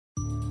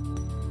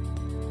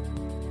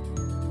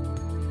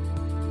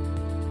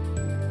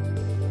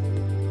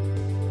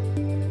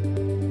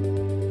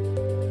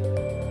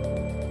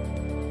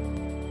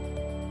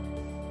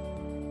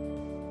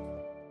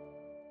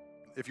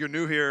you're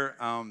new here,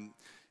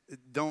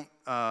 don't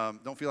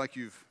feel like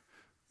you've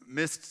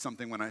missed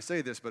something when I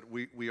say this, but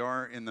we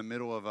are in the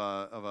middle of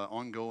an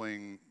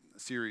ongoing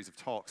series of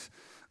talks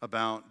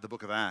about the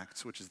book of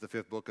Acts, which is the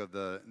 5th book of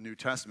the New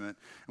Testament.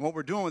 And what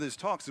we're doing with these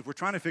talks is we're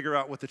trying to figure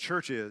out what the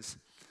church is,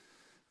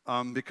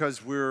 because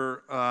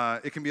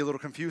it can be a little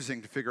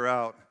confusing to figure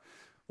out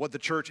what the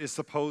church is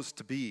supposed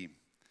to be.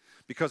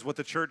 Because what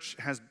the church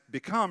has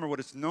become, or what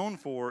it's known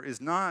for, is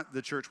not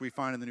the church we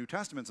find in the New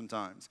Testament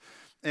sometimes.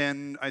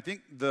 And I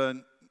think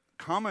the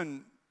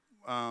common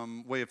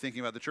way of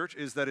thinking about the church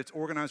is that it's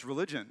organized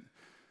religion.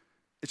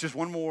 It's just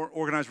one more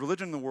organized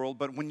religion in the world,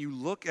 but when you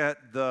look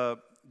at the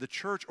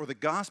church or the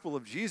gospel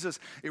of Jesus,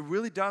 it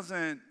really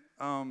doesn't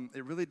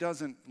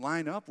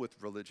line up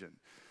with religion.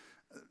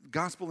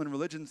 Gospel and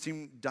religion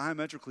seem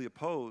diametrically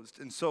opposed.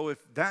 And so if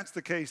that's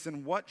the case,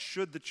 then what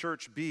should the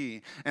church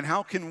be? And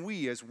how can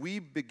we, as we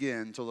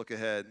begin to look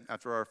ahead,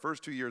 after our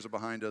first 2 years are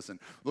behind us and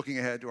looking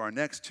ahead to our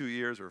next 2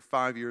 years or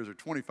 5 years or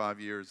 25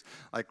 years,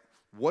 like,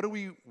 what do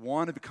we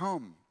want to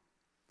become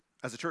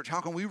as a church? How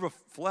can we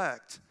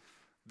reflect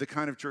the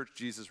kind of church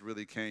Jesus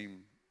really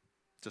came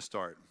to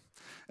start?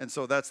 And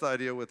so that's the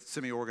idea with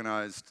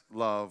semi-organized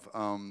love.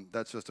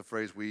 That's just a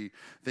phrase we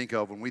think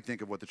of when we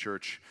think of what the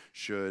church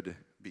should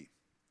be.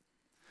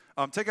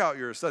 Take out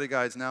your study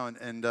guides now,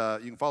 and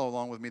you can follow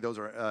along with me. Those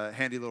are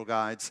handy little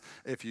guides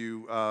if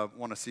you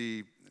want to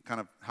see kind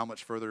of how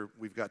much further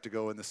we've got to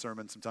go in this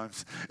sermon.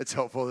 Sometimes it's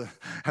helpful to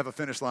have a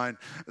finish line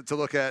to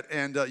look at.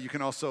 And you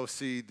can also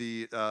see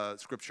the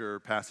scripture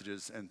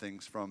passages and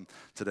things from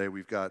today.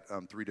 We've got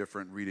 3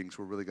 different readings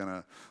we're really going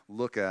to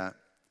look at.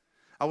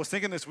 I was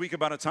thinking this week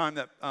about a time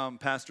that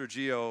Pastor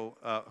Gio,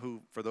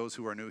 who, for those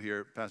who are new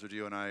here, Pastor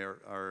Gio and I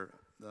are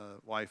the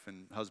wife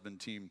and husband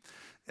team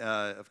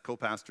of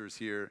co-pastors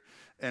here.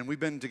 And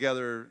we've been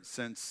together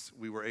since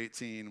we were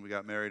 18. We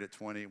got married at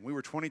 20. When we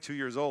were 22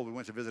 years old, we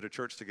went to visit a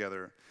church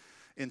together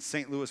in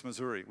St. Louis,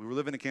 Missouri. We were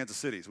living in Kansas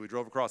City, so we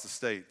drove across the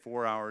state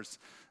 4 hours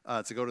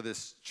to go to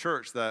this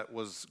church that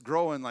was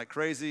growing like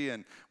crazy,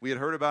 and we had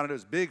heard about it. It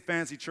was a big,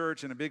 fancy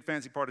church in a big,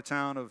 fancy part of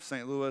town of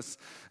St. Louis,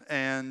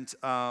 and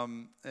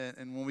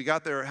when we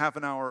got there half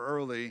an hour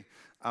early,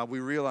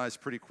 we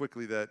realized pretty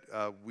quickly that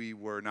we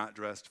were not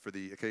dressed for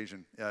the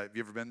occasion. Have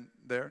you ever been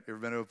there? Ever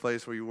been to a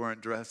place where you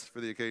weren't dressed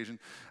for the occasion?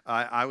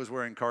 I was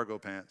wearing cargo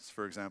pants,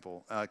 for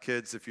example.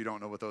 Kids, if you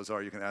don't know what those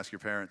are, you can ask your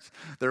parents.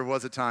 There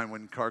was a time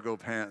when cargo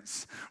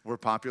pants were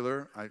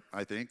popular,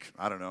 I think.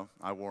 I don't know.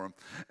 I wore them.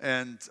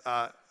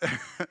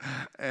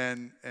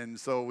 And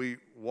so we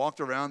walked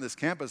around this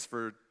campus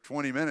for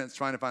 20 minutes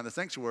trying to find the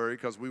sanctuary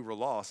because we were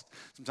lost.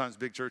 Sometimes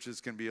big churches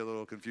can be a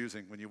little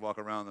confusing when you walk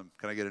around them.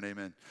 Can I get an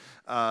amen?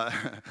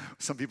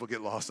 Some people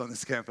get lost on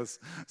this campus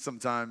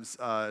sometimes,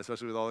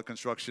 especially with all the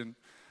construction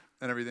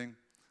and everything.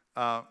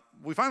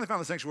 We finally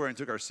found the sanctuary and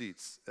took our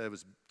seats. It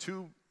was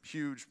 2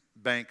 huge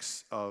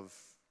banks of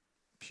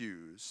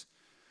pews.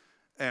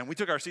 And we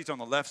took our seats on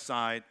the left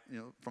side,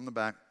 from the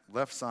back,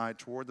 left side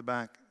toward the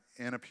back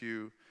in a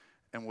pew,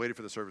 and waited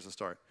for the service to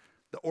start.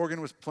 The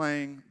organ was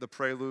playing the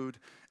prelude,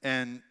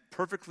 and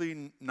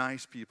perfectly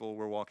nice people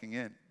were walking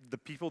in. The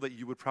people that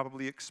you would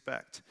probably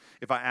expect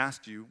if I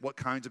asked you what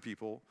kinds of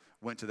people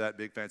went to that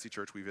big fancy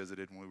church we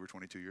visited when we were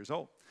 22 years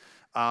old.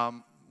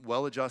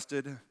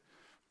 Well-adjusted,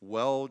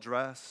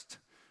 well-dressed,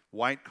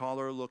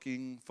 white-collar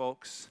looking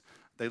folks.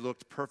 They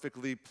looked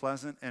perfectly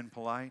pleasant and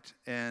polite,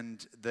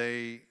 and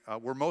they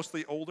were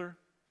mostly older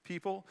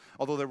people,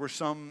 although there were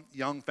some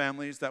young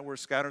families that were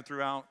scattered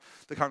throughout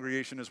the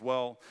congregation as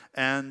well.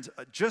 And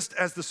just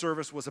as the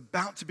service was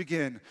about to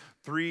begin,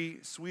 3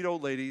 sweet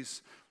old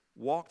ladies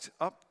walked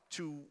up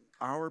to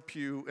our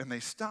pew, and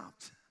they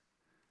stopped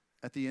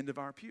at the end of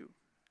our pew.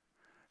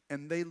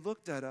 And they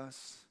looked at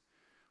us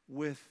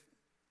with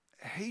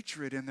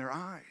hatred in their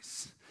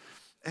eyes,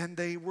 and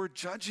they were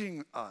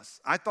judging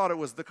us. I thought it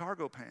was the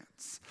cargo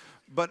pants,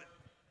 but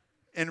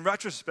in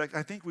retrospect,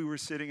 I think we were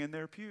sitting in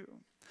their pew.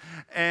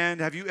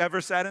 And have you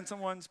ever sat in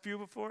someone's pew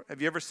before?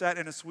 Have you ever sat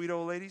in a sweet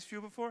old lady's pew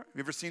before? Have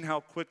you ever seen how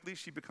quickly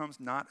she becomes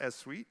not as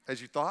sweet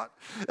as you thought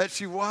that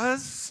she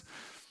was?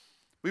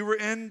 We were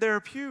in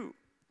their pew.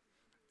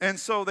 And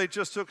so they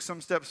just took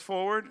some steps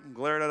forward and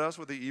glared at us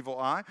with the evil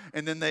eye,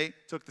 and then they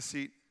took the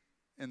seat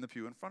in the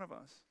pew in front of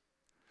us.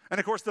 And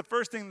of course, the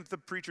first thing that the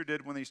preacher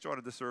did when he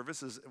started the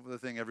service is the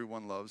thing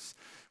everyone loves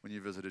when you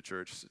visit a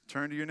church.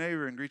 Turn to your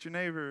neighbor and greet your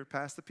neighbor,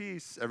 pass the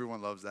peace.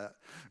 Everyone loves that,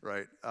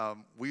 right?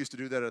 We used to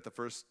do that at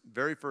the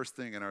very first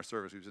thing in our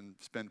service. We would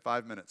spend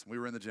 5 minutes. When we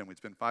were in the gym, we'd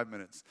spend 5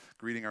 minutes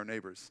greeting our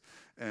neighbors.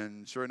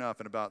 And sure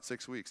enough, in about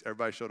 6 weeks,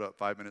 everybody showed up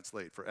 5 minutes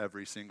late for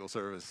every single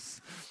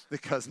service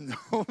because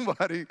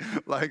nobody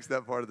likes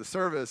that part of the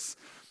service.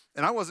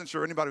 And I wasn't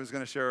sure anybody was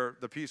going to share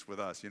the peace with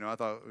us. I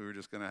thought we were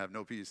just going to have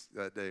no peace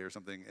that day or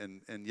something.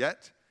 And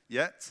yet,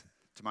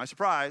 to my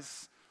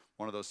surprise,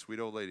 one of those sweet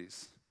old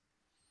ladies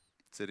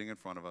sitting in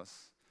front of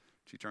us,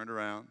 she turned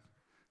around,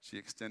 she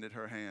extended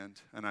her hand,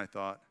 and I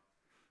thought,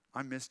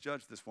 I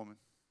misjudged this woman.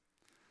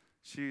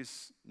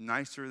 She's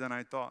nicer than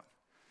I thought.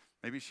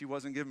 Maybe she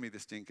wasn't giving me the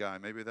stink eye.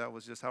 Maybe that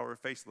was just how her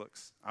face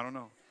looks. I don't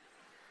know.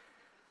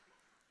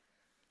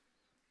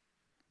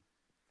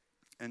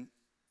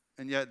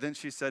 And yet then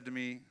she said to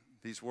me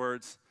these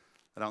words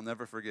that I'll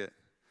never forget,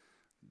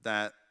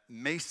 that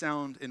may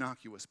sound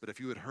innocuous, but if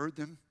you had heard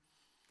them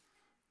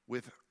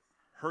with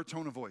her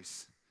tone of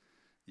voice,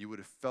 you would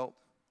have felt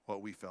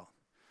what we felt.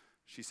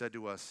 She said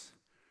to us,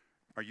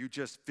 "Are you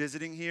just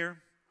visiting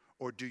here,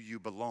 or do you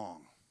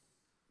belong?"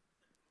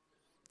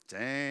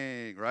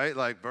 Dang, right?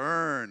 Like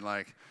burn,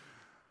 like,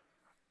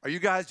 are you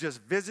guys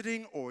just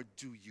visiting, or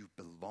do you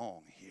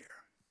belong here?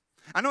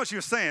 I know what she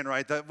was saying,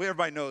 right? That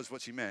everybody knows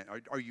what she meant.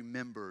 Are you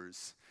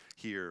members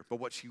here? But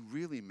what she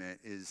really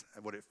meant is,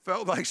 what it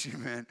felt like she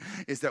meant,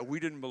 is that we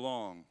didn't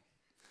belong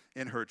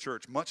in her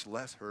church, much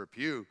less her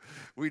pew.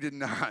 We did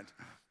not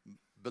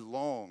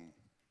belong.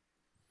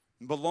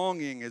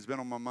 Belonging has been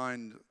on my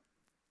mind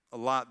a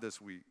lot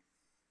this week.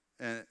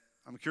 And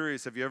I'm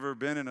curious, have you ever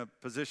been in a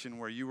position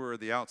where you were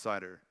the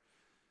outsider?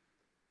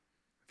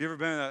 Have you ever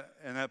been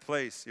in that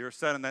place? You ever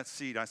sat in that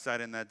seat I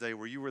sat in that day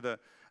where you were the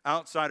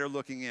outsider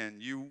looking in?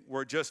 You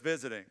were just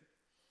visiting.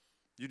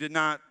 You did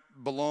not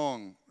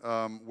belong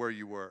where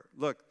you were.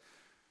 Look,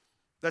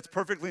 that's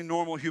perfectly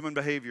normal human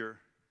behavior,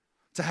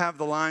 to have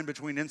the line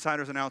between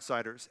insiders and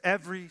outsiders.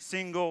 Every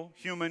single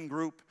human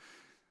group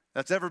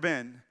that's ever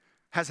been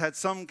has had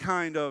some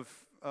kind of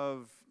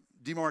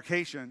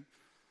demarcation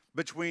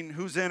between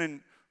who's in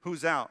and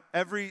who's out.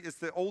 It's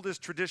the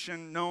oldest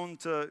tradition known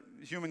to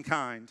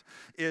humankind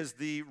is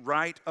the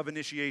rite of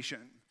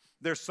initiation.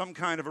 There's some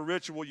kind of a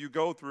ritual you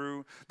go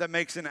through that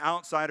makes an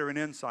outsider an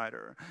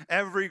insider.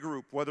 Every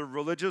group, whether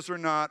religious or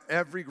not,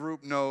 every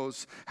group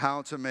knows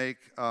how to make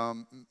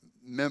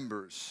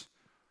members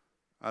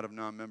out of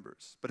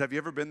non-members. But have you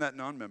ever been that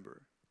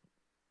non-member?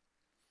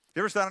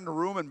 You ever sat in a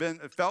room and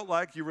it felt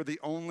like you were the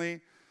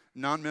only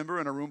non-member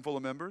in a room full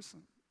of members?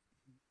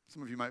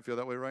 Some of you might feel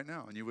that way right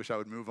now, and you wish I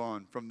would move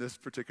on from this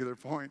particular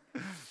point.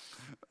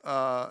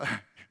 Yeah,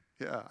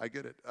 I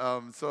get it.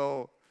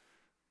 So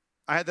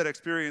I had that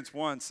experience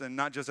once, and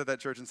not just at that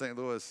church in St.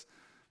 Louis.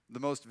 The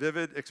most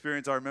vivid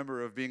experience I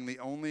remember of being the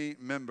only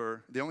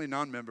member, the only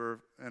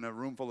non-member in a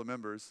room full of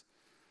members,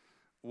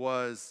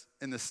 was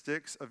in the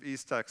sticks of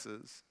East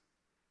Texas,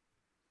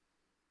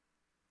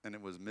 and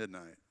it was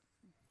midnight.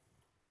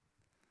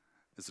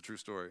 It's a true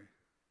story.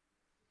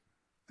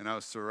 And I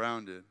was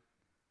surrounded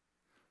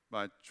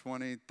by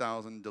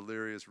 20,000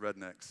 delirious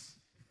rednecks.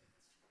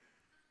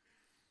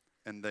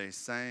 And they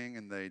sang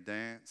and they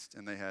danced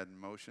and they had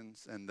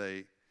emotions and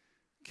they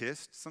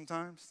kissed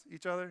sometimes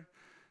each other.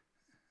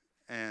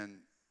 And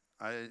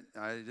I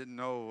didn't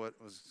know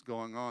what was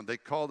going on. They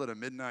called it a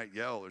midnight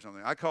yell or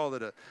something. I call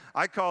it a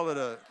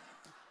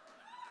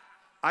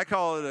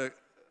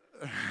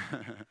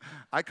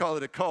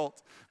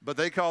cult, but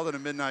they called it a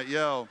midnight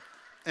yell.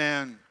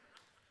 And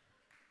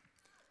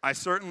I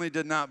certainly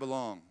did not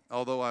belong,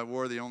 although I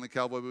wore the only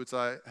cowboy boots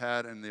I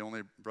had and the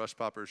only brush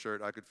popper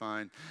shirt I could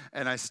find.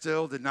 And I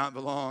still did not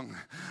belong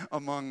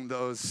among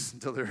those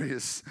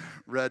delirious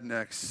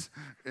rednecks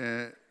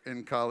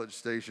in College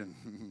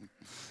Station.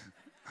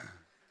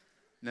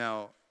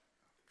 Now,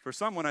 for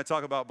some, when I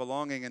talk about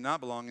belonging and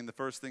not belonging, the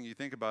first thing you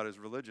think about is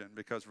religion,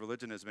 because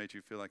religion has made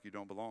you feel like you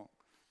don't belong.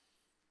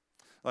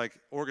 Like,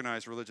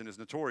 organized religion is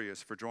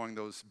notorious for drawing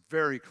those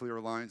very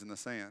clear lines in the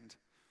sand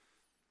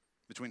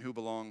between who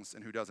belongs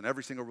and who doesn't.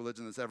 Every single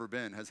religion that's ever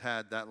been has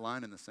had that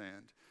line in the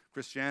sand.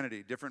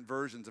 Christianity, different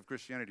versions of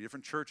Christianity,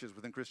 different churches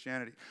within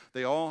Christianity,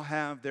 they all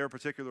have their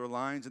particular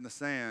lines in the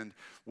sand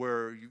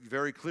where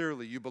very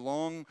clearly you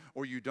belong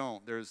or you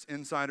don't. There's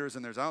insiders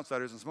and there's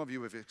outsiders, and some of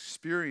you have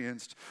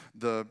experienced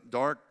the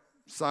dark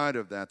side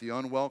of that, the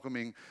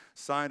unwelcoming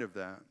side of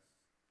that.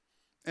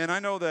 And I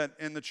know that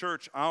in the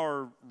church,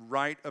 our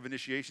rite of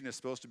initiation is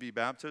supposed to be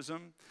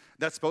baptism.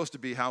 That's supposed to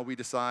be how we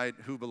decide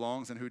who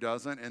belongs and who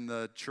doesn't in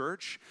the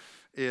church,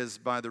 is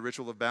by the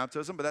ritual of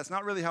baptism. But that's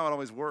not really how it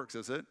always works,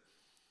 is it?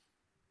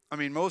 I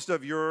mean, most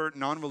of your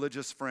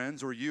non-religious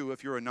friends, or you,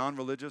 if you're a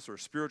non-religious or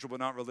spiritual but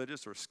not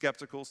religious or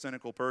skeptical,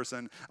 cynical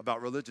person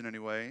about religion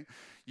anyway,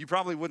 you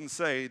probably wouldn't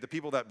say the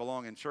people that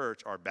belong in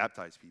church are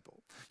baptized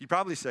people. You'd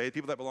probably say the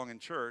people that belong in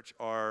church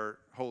are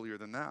holier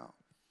than thou.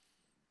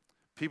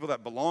 People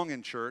that belong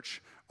in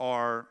church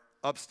are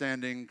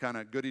upstanding, kind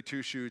of goody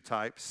two-shoe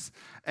types,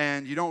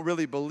 and you don't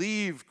really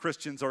believe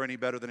Christians are any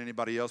better than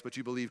anybody else, but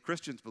you believe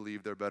Christians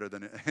believe they're better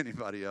than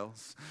anybody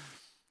else.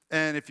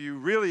 And if you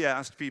really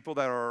asked people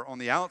that are on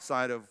the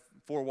outside of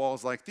four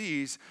walls like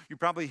these, you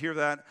probably hear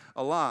that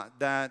a lot,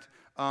 that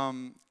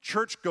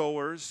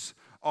churchgoers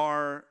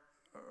are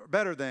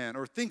better than,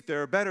 or think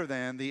they're better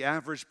than, the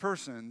average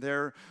person.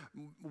 They're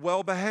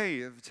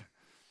well-behaved.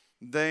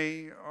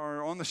 They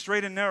are on the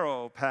straight and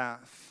narrow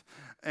path,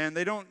 and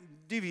they don't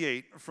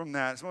deviate from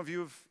that. Some of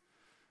you have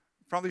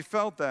probably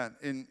felt that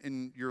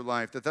in your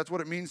life, that's what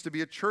it means to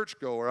be a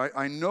churchgoer.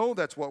 I know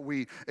that's what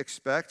we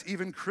expect.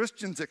 Even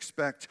Christians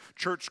expect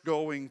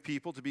church-going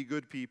people to be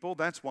good people.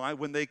 That's why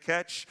when they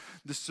catch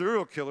the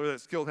serial killer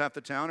that's killed half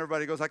the town,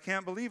 everybody goes, I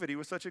can't believe it. He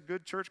was such a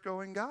good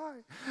church-going guy.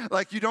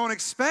 Like, you don't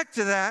expect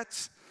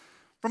that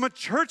from a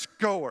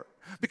churchgoer,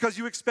 because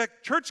you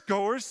expect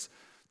churchgoers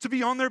to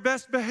be on their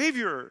best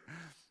behavior.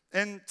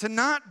 And to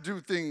not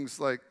do things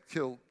like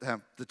kill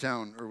half the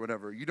town or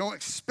whatever. You don't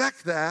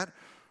expect that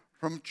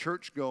from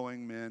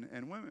church-going men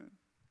and women.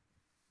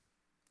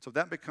 So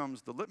that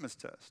becomes the litmus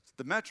test,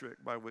 the metric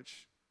by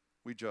which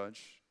we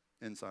judge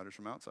insiders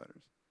from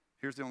outsiders.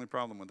 Here's the only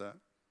problem with that.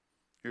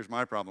 Here's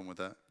my problem with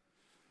that.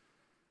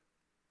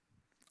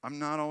 I'm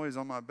not always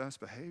on my best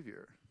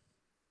behavior.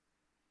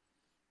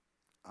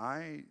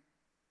 I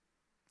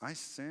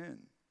sin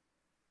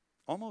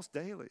almost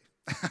daily.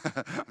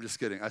 I'm just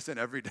kidding. I sin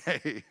every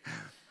day.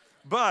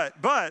 But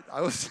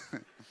I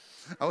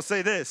will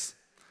say this.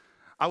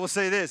 I will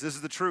say this. This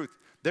is the truth.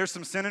 There's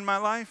some sin in my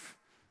life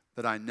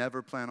that I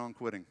never plan on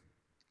quitting.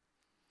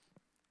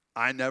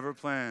 I never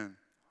plan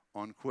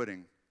on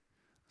quitting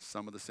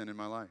some of the sin in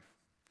my life.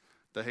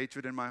 The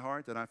hatred in my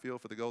heart that I feel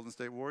for the Golden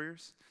State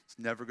Warriors, it's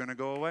never going to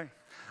go away.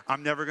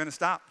 I'm never going to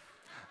stop.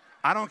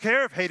 I don't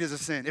care if hate is a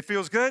sin. It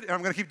feels good, and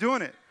I'm going to keep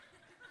doing it.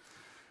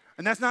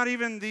 And that's not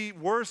even the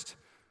worst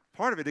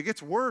part of it. It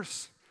gets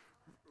worse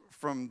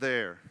from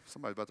there.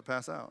 Somebody's about to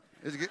pass out.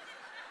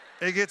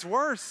 It gets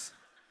worse.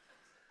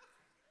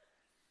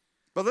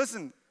 But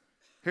listen,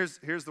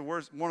 here's the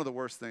worst, one of the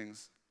worst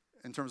things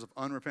in terms of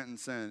unrepentant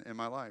sin in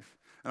my life.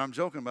 And I'm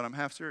joking, but I'm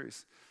half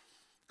serious.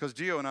 Because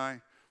Gio and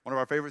I, one of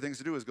our favorite things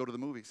to do is go to the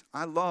movies.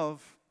 I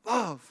love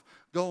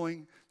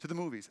going to the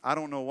movies. I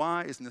don't know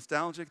why. It's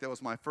nostalgic. That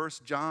was my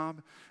first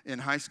job in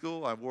high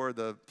school. I wore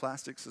the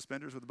plastic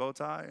suspenders with the bow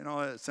tie and all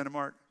that at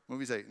Cinemark,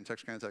 Movies 8 in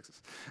Texarkana,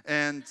 Texas.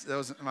 And that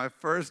was my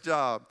first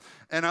job.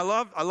 And I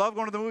love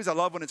going to the movies. I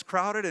love when it's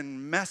crowded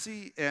and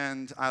messy.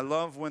 And I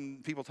love when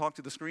people talk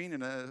to the screen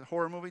in a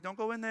horror movie. Don't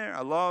go in there.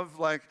 I love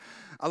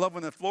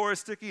when the floor is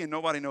sticky and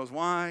nobody knows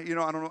why. You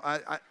know, I don't know.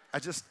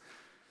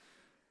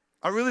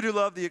 I really do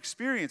love the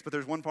experience, but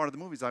there's one part of the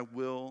movies I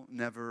will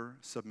never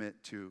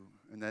submit to,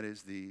 and that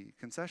is the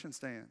concession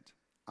stand.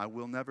 I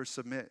will never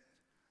submit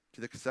to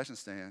the concession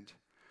stand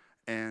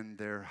and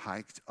their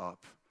hiked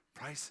up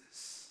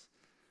prices.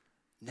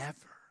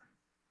 Never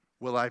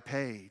will I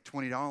pay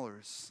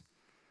 $20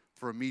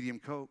 for a medium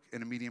Coke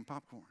and a medium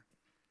popcorn.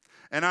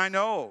 And I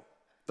know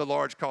the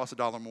large costs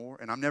 $1 more,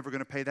 and I'm never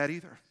going to pay that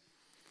either.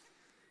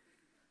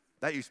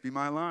 That used to be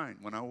my line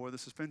when I wore the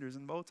suspenders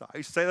and the bow tie. I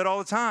used to say that all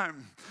the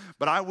time,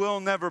 but I will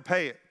never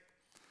pay it.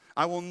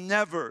 I will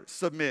never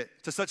submit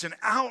to such an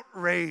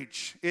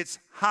outrage. It's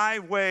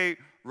highway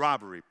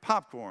robbery.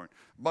 Popcorn,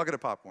 bucket of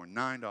popcorn,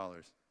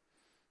 $9.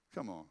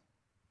 Come on.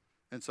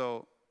 And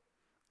so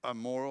a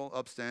moral,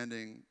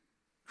 upstanding,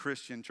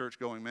 Christian,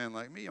 church-going man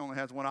like me only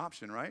has one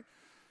option, right?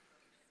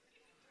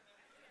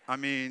 I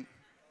mean,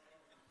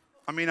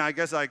 I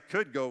guess I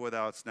could go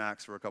without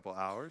snacks for a couple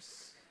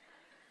hours.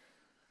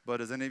 But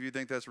does any of you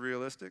think that's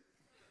realistic?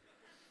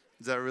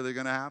 Is that really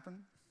going to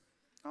happen?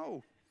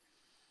 No.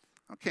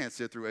 I can't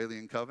sit through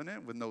Alien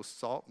Covenant with no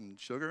salt and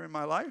sugar in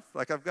my life.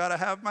 Like, I've got to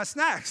have my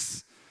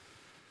snacks.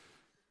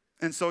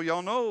 And so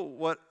y'all know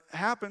what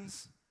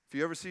happens. If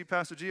you ever see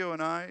Pastor Gio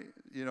and I,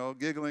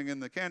 giggling in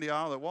the candy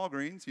aisle at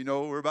Walgreens,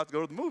 we're about to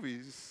go to the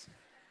movies.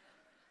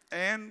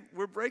 And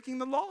we're breaking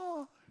the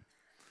law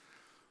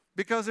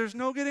because there's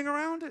no getting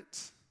around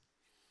it.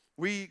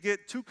 We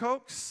get 2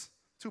 Cokes,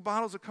 2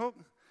 bottles of Coke,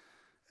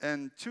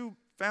 and 2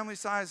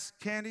 family-sized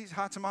candies,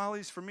 hot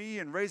tamales for me,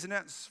 and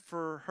Raisinets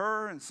for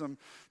her, and some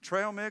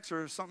trail mix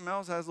or something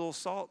else that has a little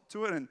salt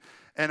to it,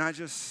 and I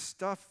just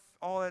stuff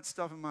all that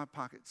stuff in my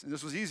pockets. And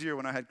this was easier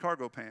when I had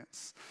cargo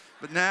pants.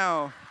 But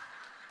now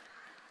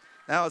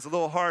it's a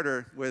little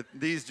harder with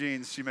these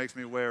jeans she makes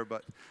me wear,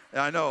 but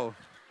I know,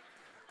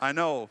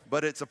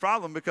 but it's a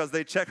problem because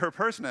they check her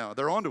purse now.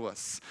 They're onto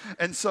us.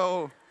 And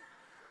so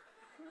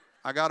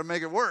I got to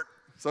make it work.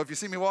 So if you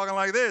see me walking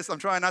like this, I'm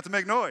trying not to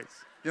make noise.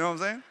 You know what I'm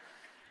saying?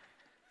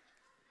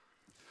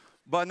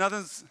 But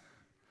nothing's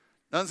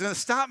going to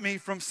stop me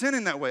from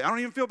sinning that way. I don't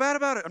even feel bad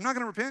about it. I'm not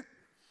going to repent.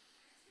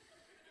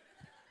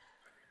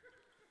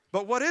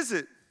 But what is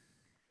it?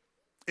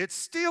 It's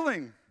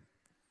stealing.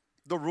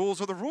 The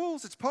rules are the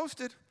rules. It's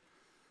posted.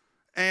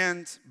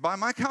 And by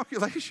my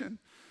calculation,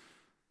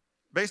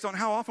 based on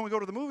how often we go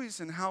to the movies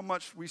and how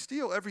much we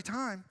steal every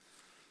time,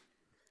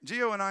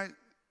 Gio and I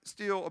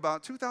steal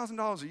about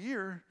 $2,000 a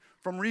year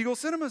from Regal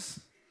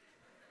Cinemas.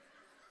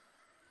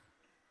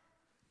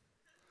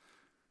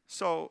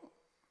 So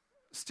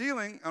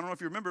stealing, I don't know if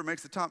you remember,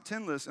 makes the top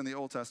 10 list in the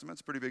Old Testament.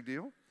 It's a pretty big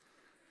deal.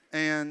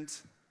 And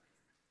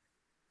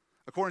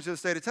according to the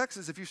state of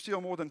Texas, if you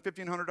steal more than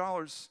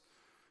 $1,500,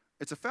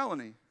 it's a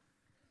felony.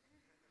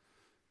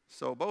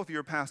 So both of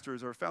your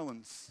pastors are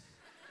felons.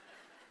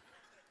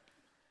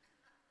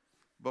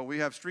 But we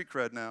have street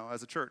cred now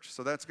as a church,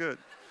 so that's good.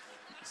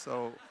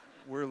 So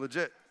we're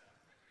legit.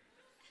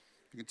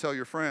 You can tell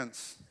your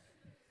friends.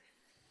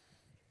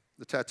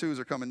 The tattoos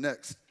are coming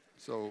next.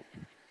 So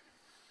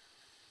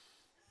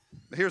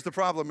here's the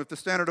problem. If the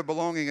standard of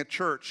belonging at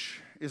church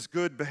is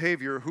good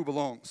behavior, who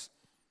belongs?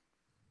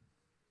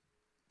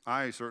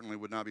 I certainly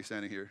would not be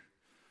standing here.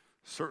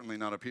 Certainly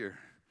not up here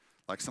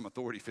like some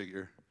authority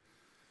figure.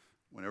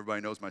 When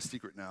everybody knows my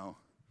secret now,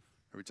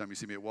 every time you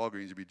see me at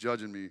Walgreens, you'll be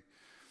judging me.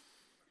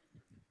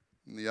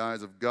 In the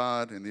eyes of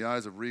God, in the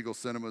eyes of Regal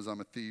Cinemas,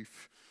 I'm a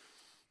thief.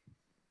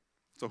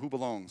 So who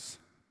belongs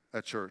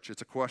at church?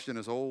 It's a question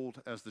as old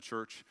as the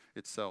church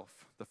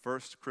itself. The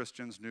first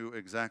Christians knew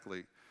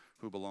exactly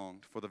who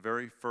belonged. For the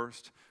very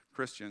first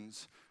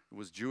Christians, it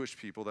was Jewish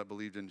people that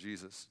believed in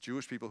Jesus.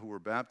 Jewish people who were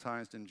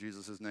baptized in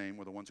Jesus' name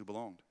were the ones who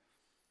belonged.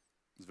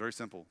 It's very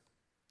simple.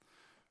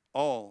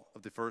 All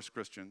of the first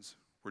Christians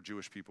were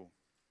Jewish people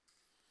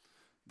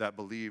that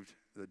believed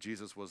that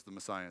Jesus was the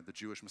Messiah, the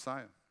Jewish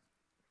Messiah.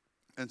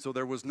 And so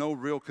there was no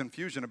real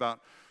confusion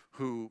about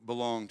who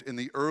belonged in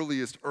the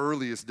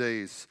earliest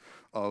days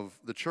of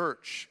the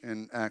church.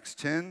 In Acts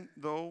 10,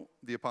 though,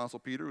 the Apostle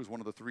Peter, who's one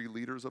of the three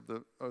leaders of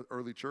the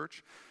early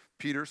church,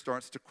 Peter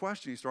starts to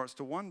question, he starts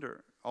to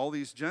wonder. All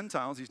these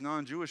Gentiles, these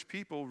non-Jewish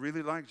people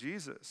really like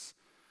Jesus.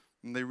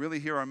 And they really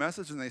hear our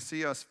message and they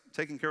see us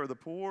taking care of the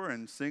poor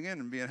and singing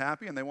and being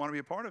happy and they want to be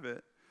a part of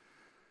it.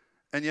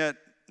 And yet,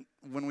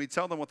 when we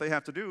tell them what they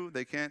have to do,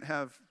 they can't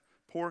have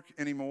pork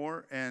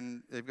anymore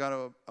and they've got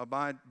to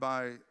abide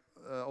by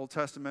Old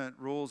Testament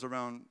rules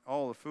around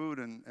all the food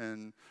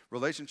and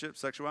relationships,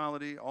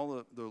 sexuality,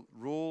 all the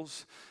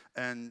rules.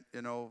 And,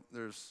 you know,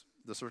 there's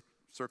the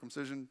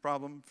circumcision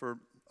problem for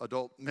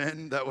adult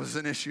men. That was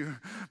an issue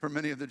for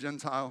many of the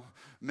Gentile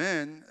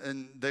men,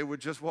 and they would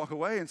just walk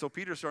away. And so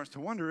Peter starts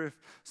to wonder if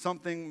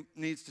something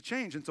needs to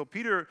change. And so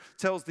Peter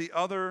tells the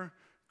other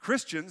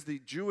Christians, the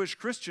Jewish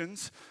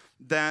Christians,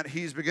 that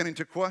he's beginning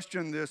to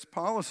question this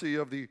policy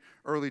of the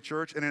early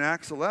church. And in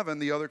Acts 11,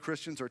 the other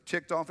Christians are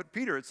ticked off at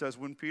Peter. It says,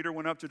 when Peter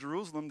went up to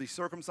Jerusalem, the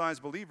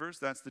circumcised believers,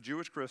 that's the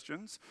Jewish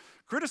Christians,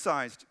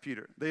 criticized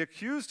Peter. They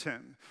accused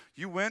him.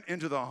 You went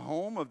into the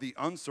home of the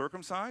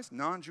uncircumcised,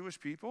 non-Jewish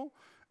people,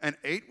 and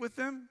ate with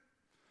them,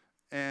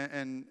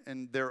 and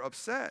they're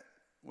upset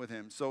with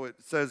him. So it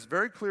says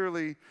very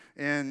clearly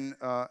in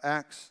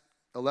Acts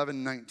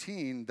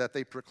 11:19 that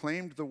they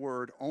proclaimed the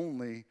word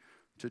only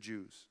to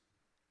Jews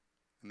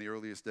in the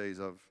earliest days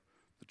of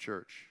the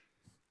church.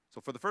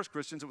 So for the first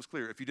Christians, it was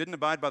clear. If you didn't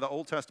abide by the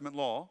Old Testament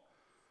law,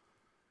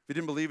 if you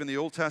didn't believe in the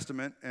Old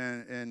Testament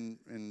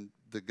and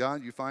the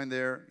God you find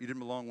there, you didn't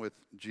belong with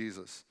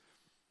Jesus.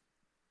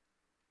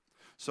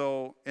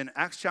 So in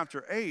Acts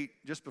chapter 8,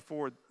 just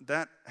before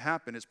that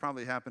happened, it's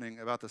probably happening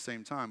about the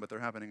same time, but they're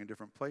happening in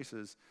different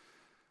places,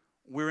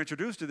 we're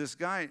introduced to this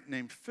guy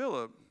named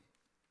Phillip.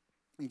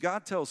 And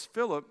God tells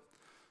Phillip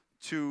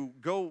to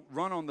go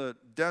run on the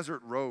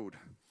desert road.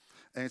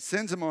 And it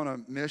sends him on a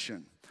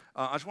mission.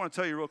 I just want to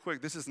tell you real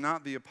quick, this is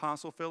not the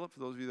Apostle Philip. For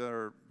those of you that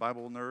are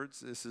Bible nerds,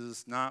 this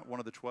is not one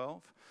of the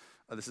 12.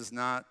 This is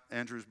not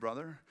Andrew's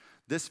brother.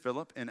 This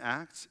Philip in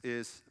Acts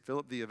is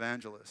Philip the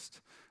evangelist.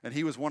 And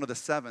he was one of the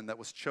seven that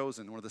was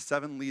chosen, one of the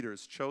seven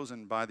leaders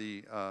chosen by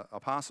the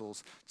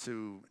apostles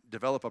to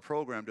develop a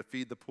program to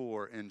feed the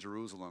poor in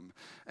Jerusalem.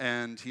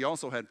 And he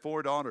also had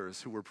 4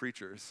 daughters who were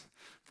preachers,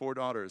 4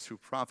 daughters who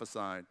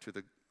prophesied to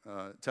the,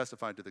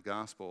 testified to the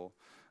gospel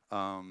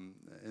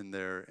in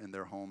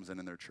their homes and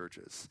in their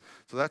churches.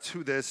 So that's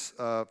who this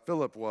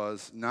Philip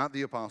was, not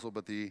the apostle,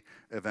 but the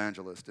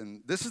evangelist.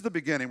 And this is the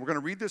beginning. We're going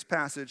to read this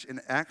passage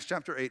in Acts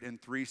chapter 8 in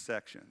 3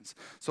 sections.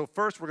 So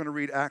first we're going to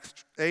read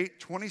Acts 8,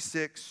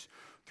 26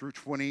 through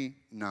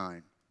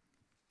 29.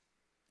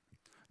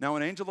 Now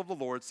an angel of the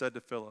Lord said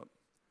to Philip,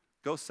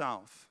 go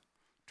south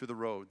to the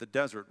road, the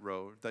desert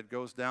road that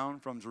goes down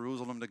from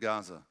Jerusalem to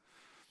Gaza.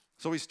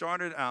 So he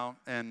started out,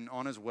 and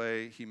on his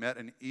way he met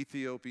an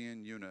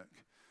Ethiopian eunuch,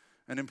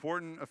 an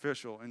important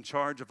official in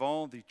charge of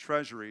all the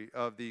treasury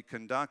of the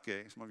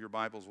Kandake. Some of your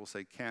Bibles will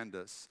say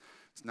Candace.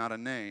 It's not a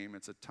name,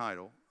 it's a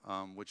title,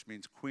 which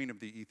means Queen of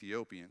the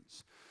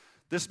Ethiopians.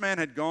 This man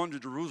had gone to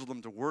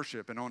Jerusalem to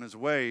worship, and on his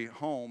way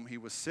home, he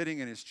was sitting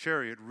in his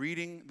chariot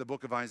reading the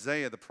book of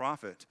Isaiah the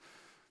prophet.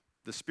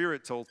 The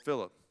Spirit told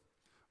Philip,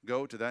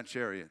 go to that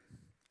chariot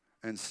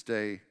and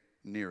stay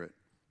near it.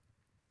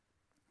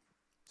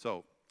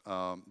 So,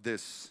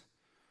 this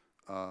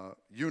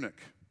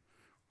eunuch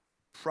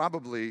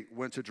probably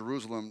went to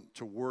Jerusalem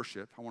to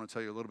worship. I want to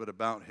tell you a little bit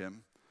about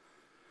him.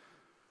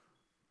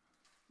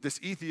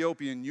 This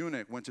Ethiopian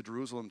eunuch went to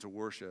Jerusalem to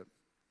worship.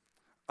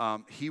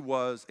 He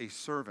was a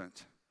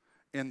servant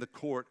in the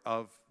court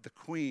of the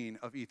queen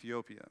of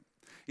Ethiopia.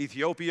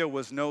 Ethiopia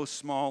was no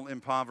small,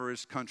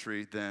 impoverished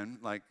country then,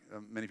 like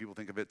many people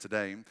think of it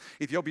today.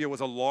 Ethiopia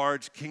was a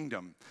large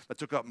kingdom that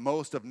took up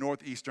most of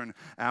northeastern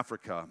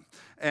Africa.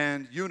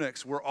 And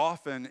eunuchs were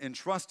often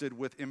entrusted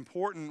with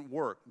important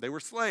work. They were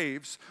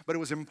slaves, but it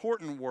was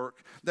important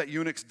work that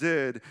eunuchs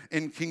did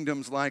in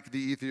kingdoms like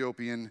the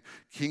Ethiopian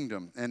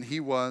kingdom. And he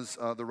was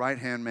the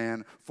right-hand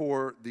man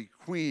for the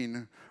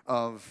queen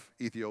of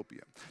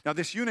Ethiopia. Now,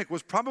 this eunuch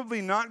was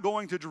probably not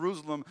going to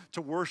Jerusalem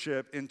to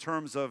worship in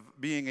terms of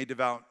being a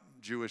devout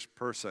Jewish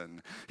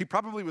person. He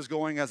probably was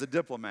going as a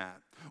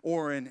diplomat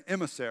or an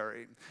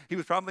emissary. He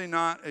was probably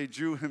not a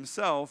Jew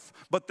himself,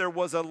 but there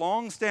was a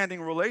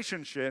long-standing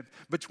relationship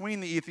between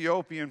the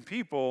Ethiopian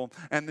people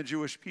and the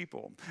Jewish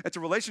people. It's a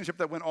relationship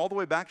that went all the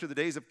way back to the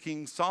days of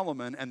King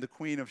Solomon and the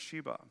Queen of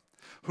Sheba,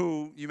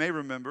 who, you may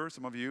remember,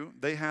 some of you,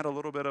 they had a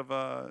little bit of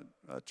a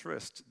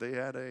tryst. They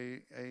had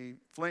a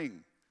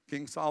fling.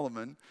 King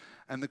Solomon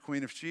and the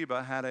Queen of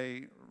Sheba had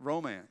a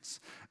romance.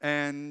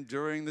 And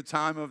during the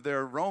time of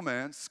their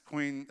romance,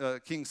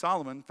 King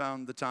Solomon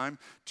found the time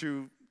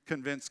to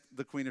convince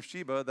the Queen of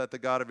Sheba that the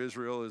God of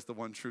Israel is the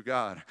one true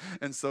God.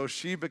 And so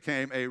she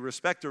became a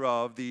respecter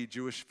of the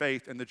Jewish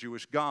faith and the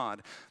Jewish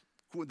God.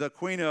 The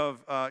Queen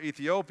of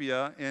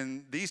Ethiopia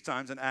in these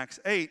times, in Acts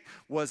 8,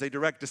 was a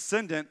direct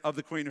descendant of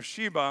the Queen of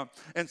Sheba.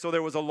 And so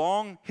there was a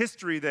long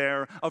history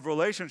there of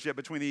relationship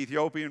between the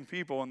Ethiopian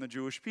people and the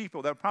Jewish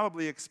people that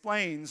probably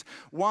explains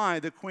why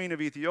the Queen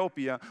of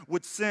Ethiopia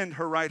would send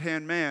her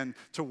right-hand man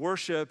to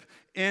worship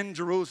in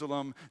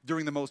Jerusalem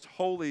during the most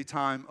holy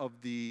time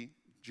of the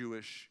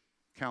Jewish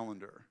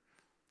calendar,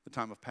 the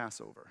time of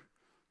Passover.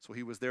 So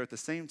he was there at the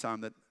same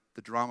time that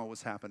the drama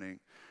was happening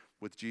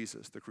with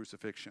Jesus, the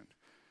crucifixion,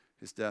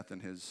 his death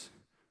and his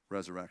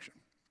resurrection.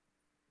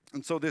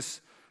 And so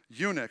this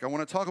eunuch, I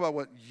want to talk about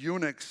what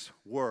eunuchs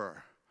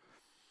were.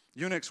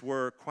 Eunuchs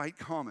were quite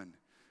common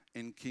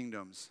in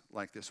kingdoms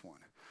like this one.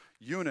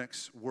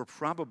 Eunuchs were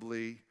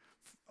probably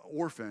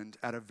orphaned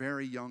at a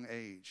very young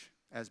age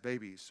as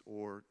babies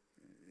or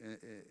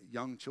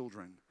young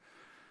children.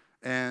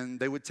 And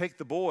they would take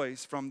the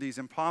boys from these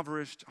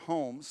impoverished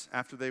homes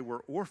after they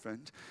were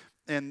orphaned,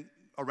 and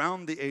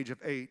around the age of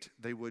 8,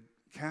 they would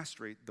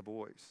castrate the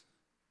boys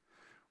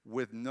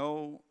with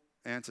no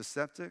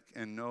antiseptic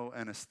and no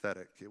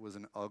anesthetic. It was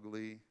an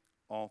ugly,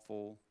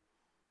 awful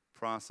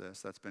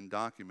process that's been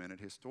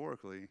documented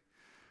historically.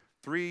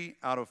 3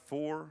 out of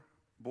 4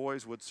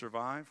 boys would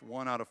survive.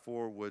 1 out of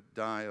 4 would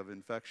die of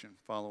infection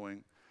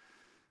following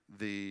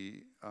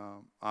the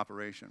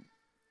operation.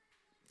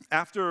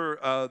 After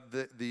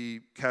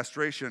the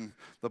castration,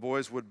 the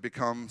boys would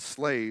become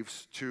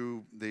slaves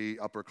to the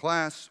upper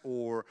class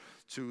or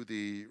to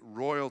the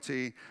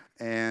royalty,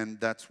 and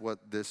that's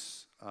what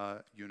this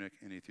eunuch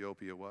in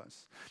Ethiopia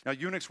was. Now,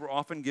 eunuchs were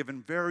often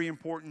given very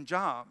important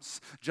jobs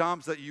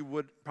that you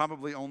would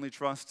probably only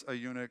trust a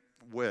eunuch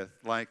with,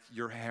 like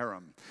your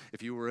harem.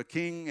 If you were a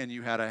king and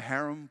you had a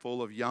harem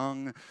full of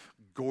young,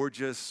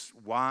 gorgeous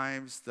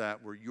wives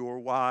that were your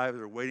wives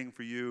or waiting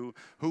for you,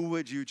 who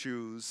would you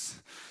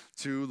choose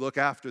to look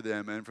after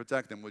them and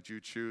protect them? Would you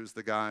choose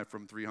the guy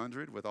from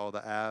 300 with all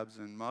the abs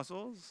and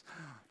muscles?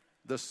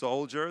 The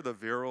soldier, the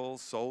virile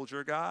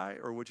soldier guy?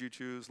 Or would you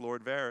choose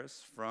Lord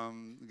Varys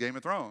from Game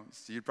of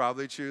Thrones? You'd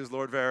probably choose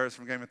Lord Varys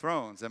from Game of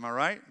Thrones. Am I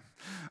right?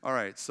 All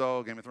right,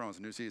 so Game of Thrones,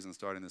 a new season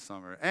starting this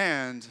summer.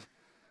 And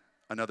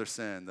another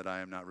sin that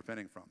I am not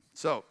repenting from.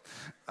 So,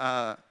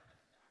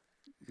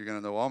 you're going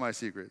to know all my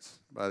secrets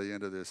by the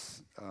end of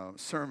this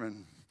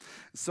sermon.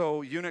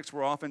 So eunuchs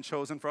were often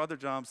chosen for other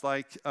jobs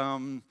like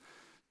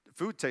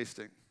food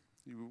tasting.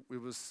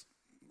 It was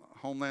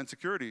Homeland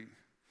Security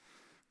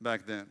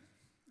back then.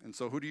 And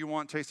so who do you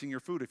want tasting your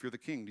food if you're the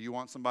king? Do you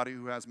want somebody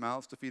who has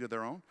mouths to feed of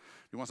their own?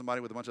 Do you want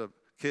somebody with a bunch of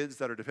kids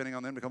that are depending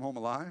on them to come home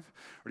alive?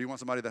 Or do you want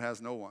somebody that has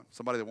no one,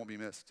 somebody that won't be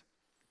missed?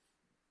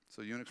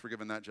 So eunuchs were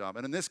given that job.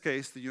 And in this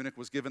case, the eunuch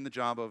was given the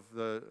job of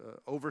the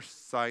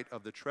oversight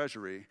of the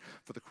treasury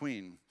for the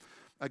queen.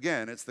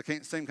 Again, it's the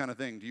same kind of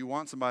thing. Do you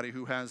want somebody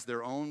who has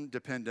their own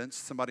dependents,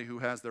 somebody who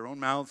has their own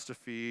mouths to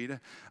feed,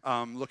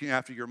 looking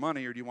after your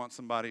money, or do you want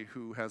somebody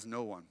who has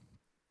no one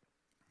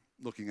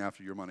looking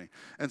after your money?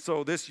 And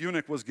so this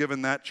eunuch was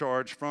given that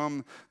charge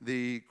from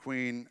the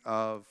queen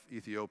of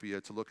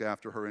Ethiopia to look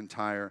after her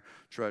entire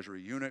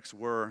treasury. Eunuchs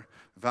were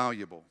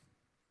valuable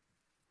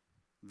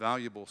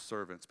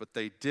servants, but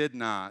they did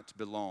not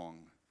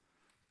belong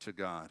to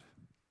God.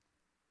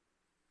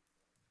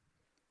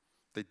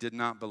 They did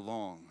not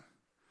belong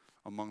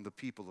among the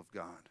people of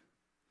God.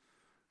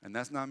 And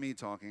that's not me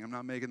talking. I'm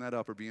not making that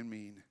up or being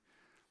mean.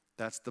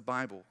 That's the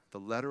Bible, the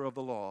letter of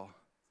the law,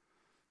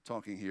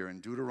 talking here in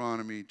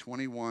Deuteronomy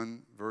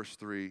 21, verse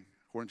 3.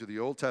 According to the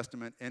Old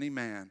Testament, any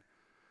man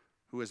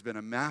who has been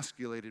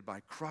emasculated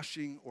by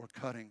crushing or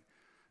cutting,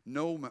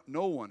 no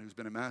one who's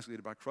been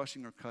emasculated by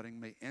crushing or cutting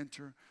may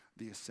enter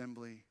the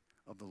assembly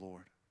of the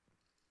Lord.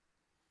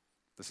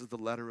 This is the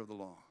letter of the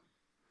law.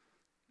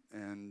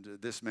 And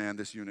this man,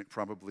 this eunuch,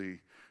 probably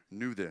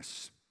knew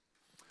this.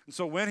 And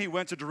so when he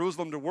went to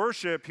Jerusalem to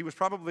worship, he was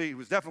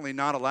definitely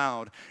not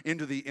allowed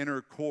into the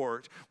inner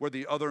court where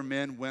the other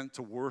men went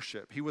to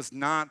worship. He was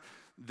not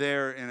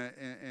there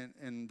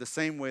in the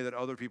same way that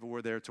other people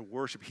were there to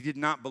worship. He did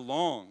not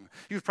belong.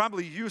 He was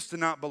probably used to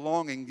not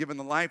belonging given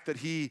the life that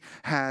he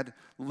had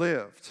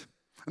lived.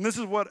 And this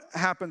is what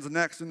happens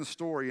next in the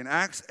story. In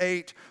Acts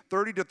 8,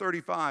 30 to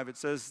 35, it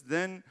says,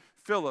 "Then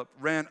Phillip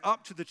ran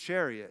up to the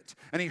chariot,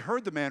 and he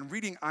heard the man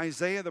reading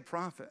Isaiah the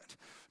prophet.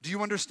 'Do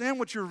you understand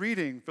what you're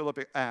reading?'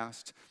 Philip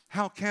asked.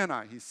 'How can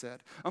I,' he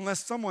said,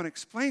 'unless someone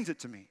explains it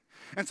to me?'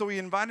 And so he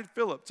invited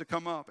Philip to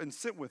come up and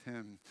sit with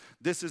him.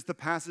 This is the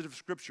passage of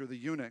scripture the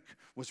eunuch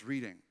was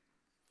reading.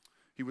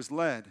 'He was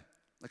led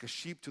like a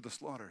sheep to the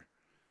slaughter,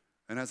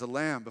 and as a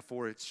lamb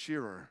before its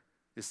shearer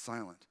is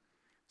silent.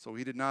 So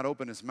he did not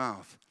open his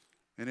mouth.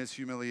 In his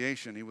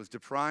humiliation, he was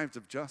deprived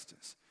of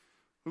justice.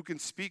 Who can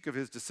speak of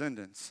his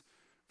descendants?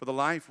 For his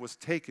life was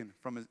taken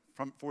from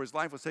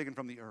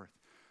the earth.'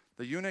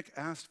 The eunuch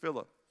asked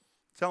Philip,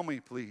 'Tell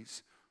me,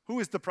 please, Who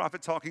is the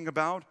prophet talking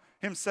about?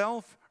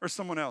 Himself or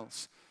someone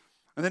else?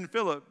 And then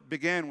Philip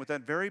began with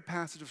that very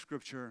passage of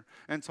Scripture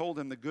and told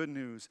him the good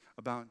news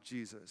about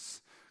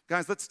Jesus.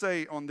 Guys, let's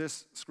stay on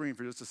this screen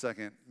for just a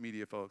second,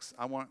 media folks.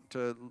 I want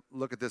to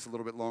look at this a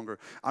little bit longer.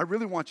 I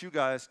really want you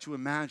guys to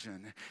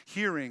imagine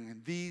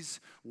hearing these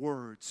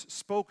words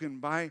spoken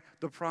by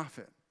the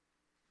prophet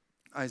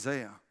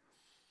Isaiah,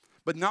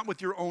 but not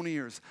with your own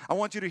ears. I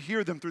want you to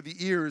hear them through the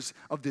ears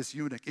of this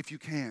eunuch, if you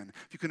can.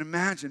 If you can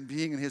imagine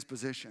being in his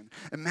position.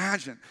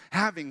 Imagine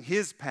having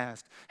his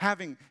past,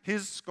 having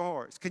his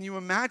scars. Can you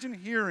imagine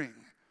hearing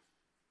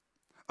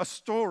a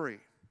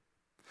story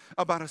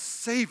about a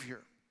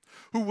Savior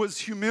who was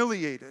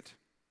humiliated,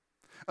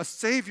 a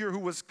Savior who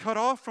was cut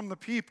off from the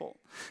people?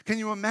 Can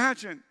you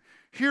imagine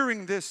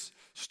hearing this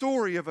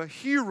story of a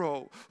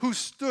hero who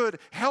stood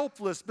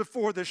helpless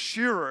before the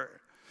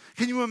shearer?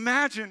 Can you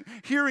imagine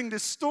hearing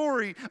this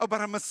story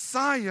about a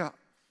Messiah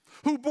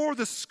who bore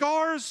the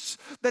scars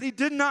that he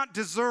did not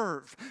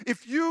deserve?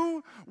 If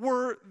you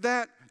were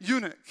that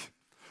eunuch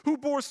who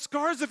bore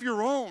scars of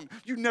your own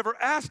you never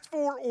asked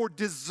for or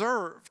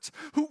deserved,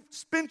 who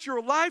spent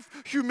your life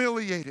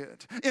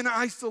humiliated in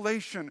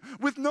isolation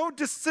with no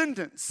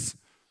descendants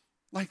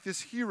like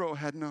this hero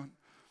had none,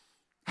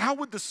 how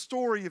would the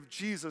story of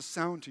Jesus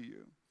sound to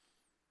you?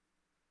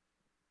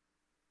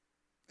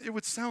 It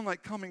would sound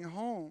like coming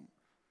home.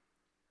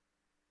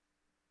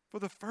 For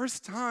the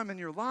first time in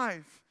your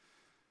life,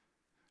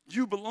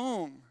 you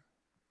belong.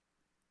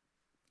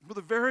 For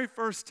the very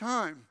first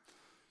time,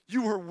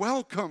 you are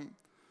welcome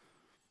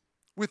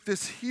with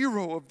this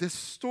hero of this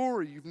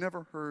story you've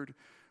never heard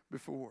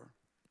before.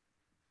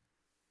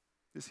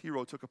 This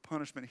hero took a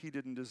punishment he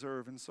didn't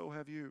deserve, and so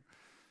have you.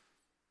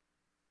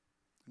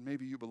 And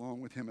maybe you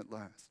belong with him at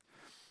last.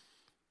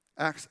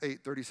 Acts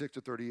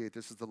 8:36-38,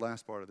 this is the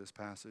last part of this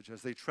passage.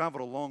 As they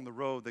traveled along the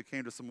road, they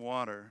came to some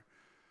water.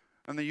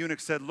 And the eunuch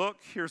said, "Look,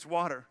 here's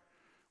water.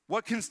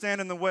 What can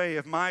stand in the way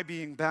of my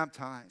being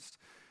baptized?"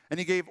 And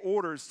he gave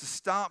orders to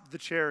stop the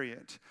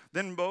chariot.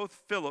 Then both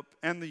Philip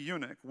and the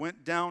eunuch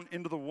went down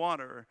into the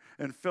water,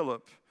 and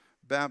Philip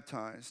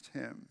baptized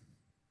him.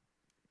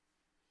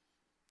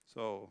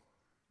 So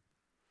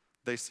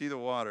they see the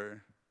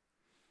water,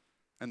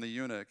 and the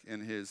eunuch, in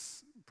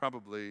his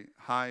probably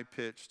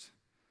high-pitched,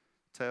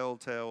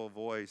 telltale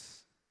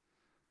voice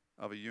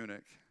of a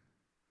eunuch,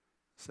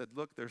 said,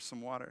 "Look, there's some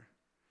water."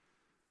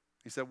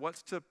 He said,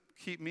 "What's to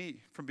keep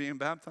me from being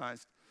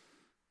baptized?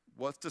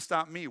 What's to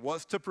stop me?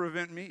 What's to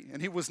prevent me?"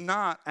 And he was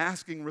not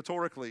asking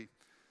rhetorically.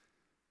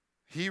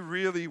 He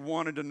really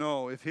wanted to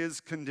know if his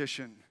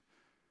condition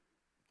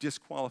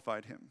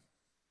disqualified him.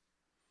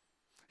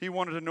 He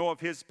wanted to know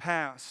if his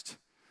past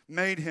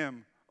made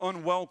him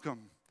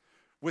unwelcome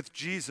with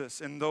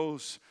Jesus and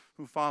those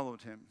who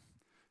followed him.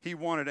 He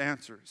wanted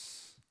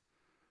answers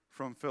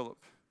from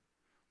Philip,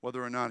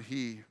 whether or not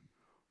he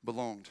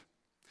belonged.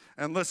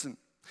 And listen,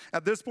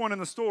 at this point in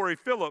the story,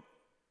 Philip,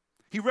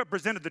 he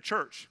represented the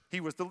church. He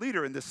was the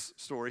leader in this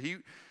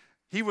story.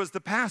 He was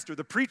the pastor,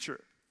 the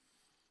preacher.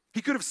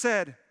 He could have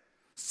said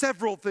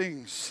several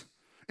things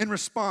in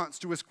response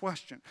to his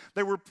question.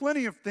 There were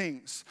plenty of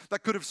things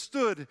that could have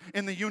stood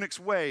in the eunuch's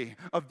way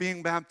of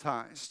being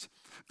baptized.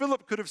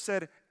 Philip could have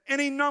said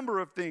any number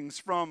of things,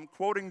 from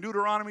quoting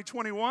Deuteronomy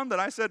 21 that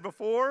I said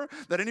before,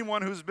 that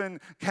anyone who's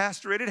been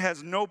castrated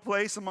has no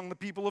place among the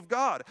people of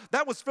God.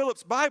 That was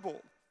Philip's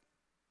Bible.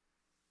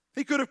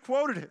 He could have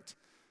quoted it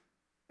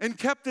and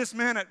kept this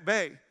man at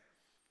bay.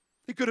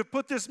 He could have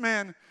put this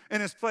man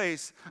in his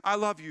place. "I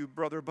love you,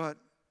 brother, but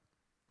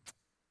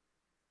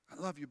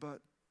I'm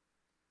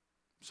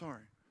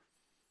sorry."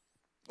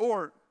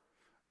 Or,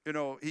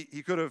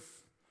 he could have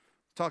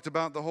talked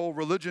about the whole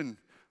religion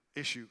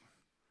issue.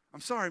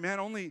 "I'm sorry, man,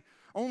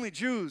 only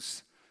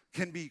Jews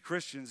can be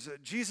Christians.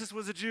 Jesus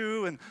was a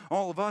Jew, and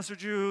all of us are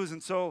Jews,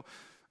 and so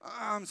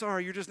I'm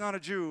sorry, you're just not a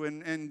Jew,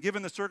 and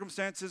given the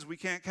circumstances, we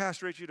can't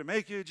castrate you to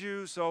make you a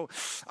Jew, so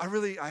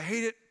I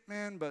hate it,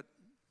 man, but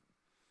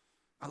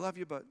I love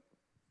you, but."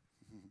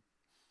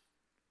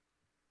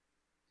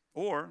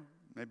 Or,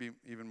 maybe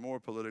even more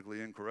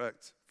politically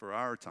incorrect for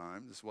our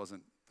time, this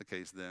wasn't the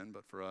case then,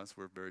 but for us,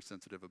 we're very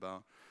sensitive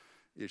about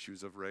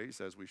issues of race,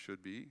 as we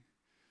should be.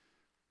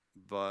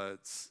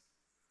 But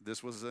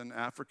this was an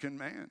African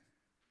man.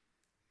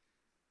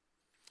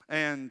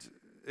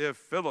 And if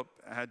Philip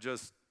had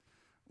just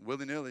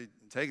willy-nilly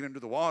taken him to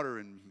the water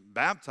and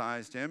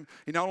baptized him,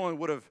 he not only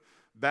would have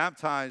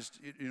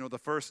baptized, the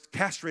first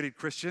castrated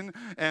Christian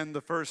and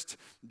the first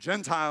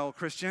Gentile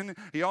Christian,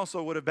 he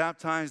also would have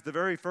baptized the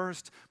very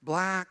first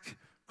black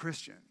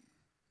Christian.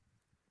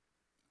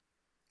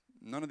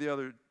 None of the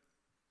other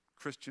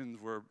Christians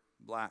were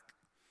black.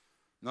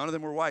 None of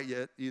them were white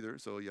yet either,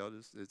 so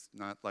it's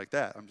not like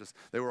that.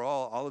 They were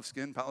all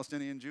olive-skinned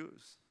Palestinian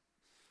Jews.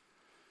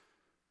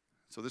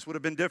 So this would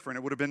have been different.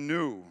 It would have been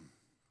new.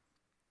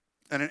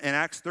 And in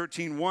Acts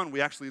 13:1, we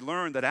actually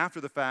learn that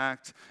after the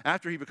fact,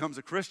 after he becomes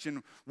a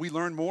Christian, we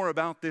learn more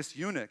about this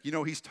eunuch. You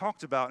know, he's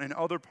talked about in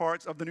other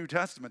parts of the New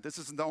Testament. This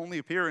isn't the only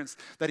appearance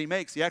that he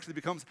makes. He actually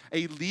becomes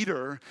a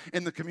leader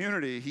in the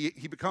community.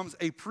 He becomes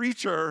a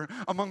preacher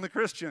among the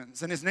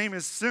Christians, and his name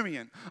is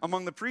Simeon.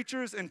 Among the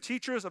preachers and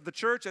teachers of the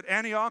church at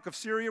Antioch of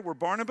Syria were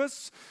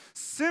Barnabas,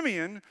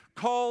 Simeon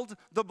called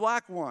the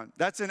Black One.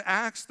 That's in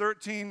Acts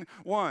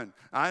 13:1.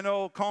 I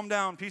know, calm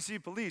down, PC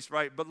police,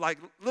 right? But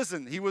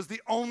listen, he was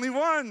the only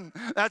one.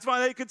 That's why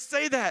they could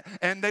say that.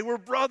 And they were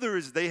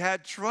brothers. They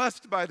had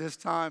trust by this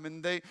time,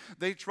 and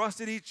they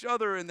trusted each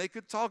other, and they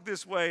could talk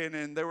this way.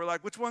 And they were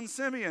like, which one's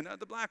Simeon?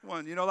 The Black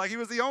One. You know, he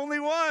was the only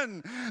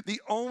one,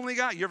 the only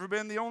guy. You ever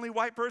been the only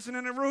white person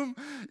in a room?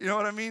 You know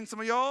what I mean?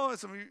 Some of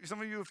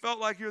you felt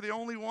like you're the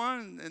only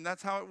one, and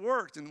that's how it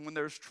worked. And when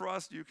there's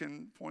trust, you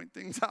can point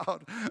things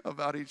out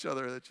about each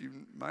other that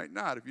you might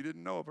not if you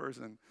didn't know a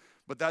person.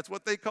 But that's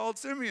what they called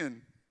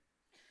Simeon.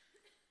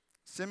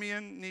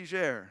 Simeon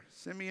Niger,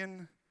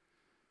 Simeon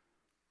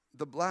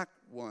the Black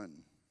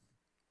One.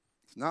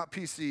 It's not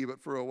PC, but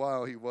for a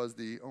while he was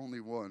the only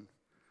one.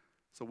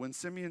 So when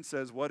Simeon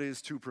says, what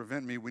is to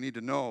prevent me, we need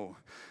to know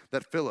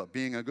that Phillip,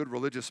 being a good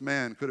religious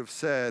man, could have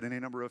said any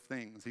number of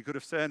things. He could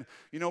have said,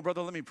 you know,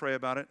 brother, let me pray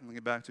about it and I'll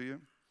get back to you.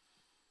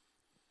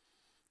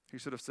 He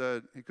could have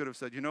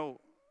said, you know,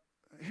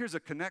 here's a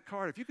Connect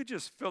card. If you could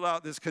just fill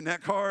out this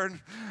Connect card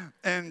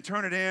and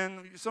turn it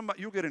in,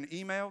 you'll get an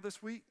email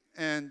this week.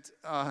 And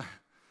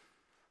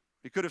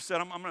he could have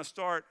said, I'm going to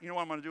start, you know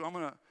what I'm going to do?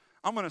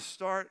 I'm going to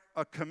start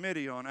a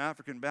committee on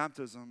African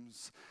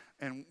baptisms,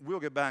 and we'll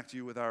get back to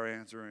you with our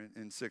answer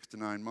in 6 to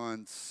 9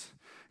 months.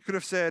 He could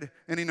have said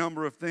any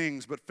number of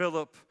things, but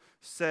Philip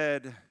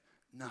said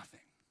nothing.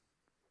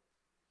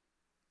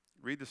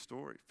 Read the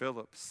story.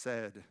 Philip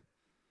said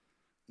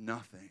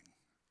nothing.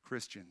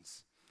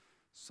 Christians,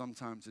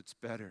 sometimes it's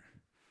better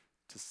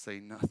to say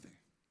nothing.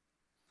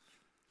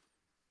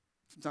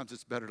 Sometimes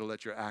it's better to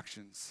let your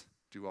actions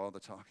do all the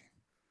talking.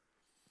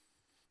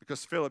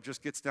 Because Philip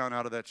just gets down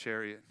out of that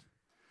chariot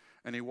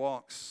and he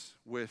walks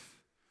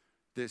with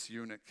this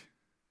eunuch,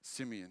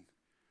 Simeon,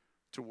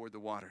 toward the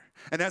water.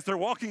 And as they're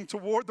walking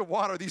toward the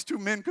water, these two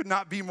men could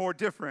not be more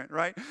different,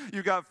 right?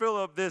 You got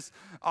Philip, this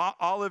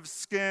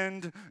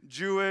olive-skinned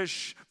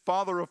Jewish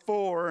father of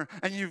 4,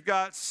 and you've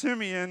got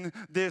Simeon,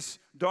 this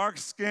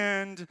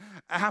dark-skinned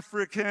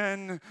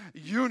African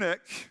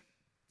eunuch,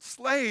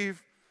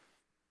 slave,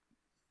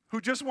 who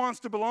just wants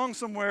to belong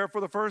somewhere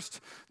for the first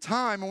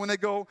time. And when they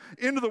go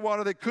into the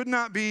water, they could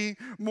not be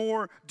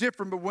more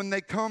different. But when they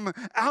come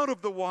out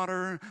of the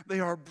water, they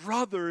are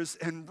brothers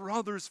and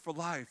brothers for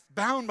life.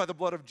 Bound by the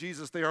blood of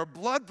Jesus, they are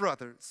blood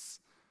brothers.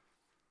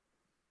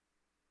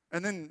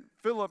 And then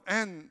Philip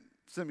and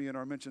Simeon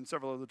are mentioned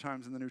several other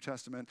times in the New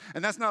Testament.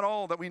 And that's not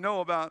all that we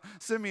know about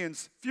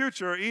Simeon's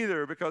future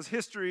either, because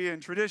history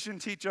and tradition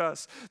teach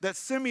us that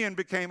Simeon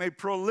became a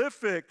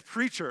prolific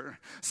preacher.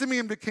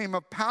 Simeon became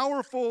a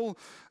powerful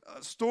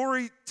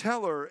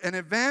storyteller and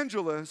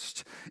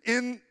evangelist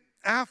in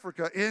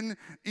Africa, in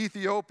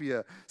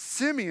Ethiopia.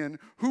 Simeon,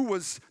 who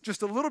was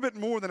just a little bit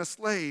more than a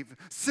slave.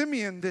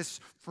 Simeon, this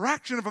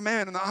fraction of a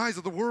man in the eyes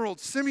of the world.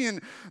 Simeon,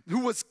 who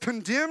was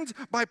condemned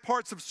by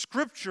parts of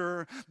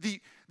Scripture. The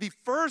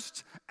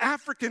first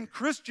African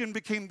Christian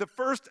became the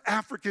first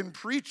African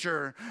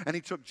preacher, and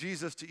he took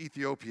Jesus to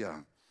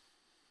Ethiopia.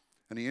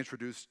 And he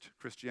introduced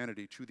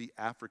Christianity to the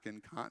African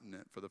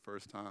continent for the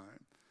first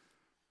time.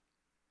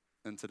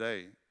 And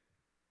today,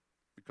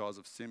 because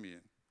of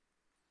Simeon,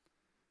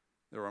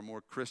 there are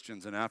more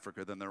Christians in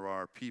Africa than there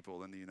are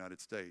people in the United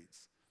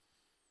States.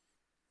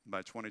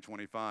 By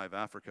 2025,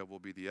 Africa will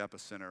be the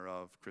epicenter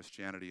of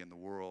Christianity in the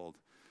world.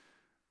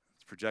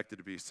 It's projected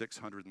to be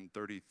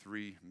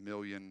 633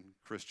 million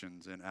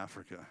Christians in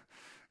Africa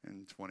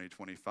in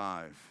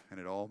 2025. And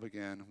it all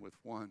began with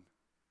one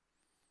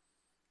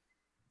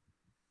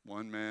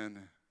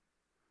man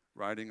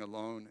riding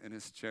alone in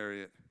his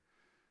chariot,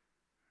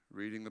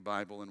 reading the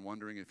Bible and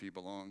wondering if he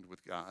belonged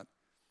with God.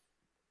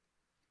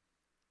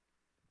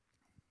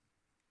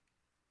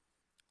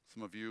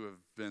 Some of you have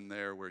been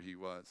there where he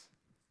was.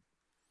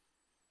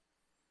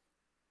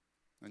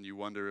 And you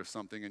wonder if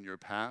something in your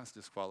past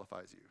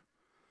disqualifies you.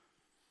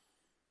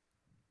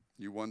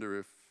 You wonder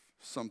if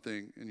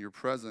something in your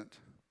present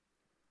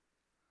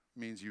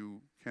means you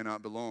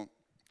cannot belong.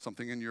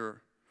 Something in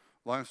your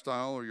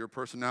lifestyle or your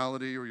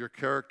personality or your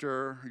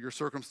character or your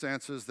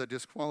circumstances that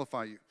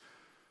disqualify you.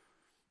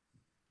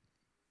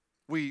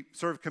 We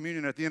serve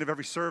communion at the end of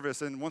every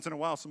service, and once in a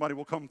while somebody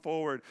will come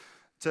forward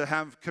to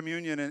have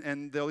communion,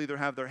 and they'll either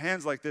have their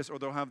hands like this or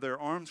they'll have their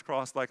arms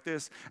crossed like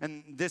this.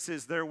 And this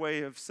is their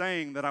way of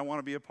saying that I want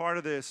to be a part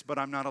of this, but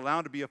I'm not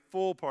allowed to be a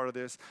full part of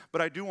this. But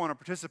I do want to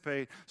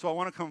participate, so I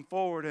want to come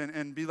forward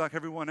and be like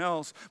everyone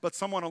else. But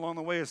someone along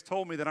the way has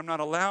told me that I'm not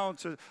allowed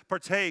to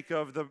partake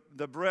of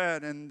the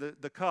bread and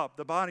the cup.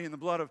 The body and the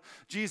blood of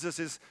Jesus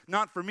is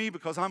not for me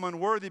because I'm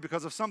unworthy,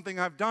 because of something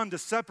I've done to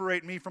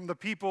separate me from the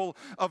people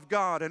of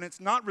God. And it's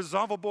not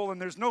resolvable,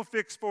 and there's no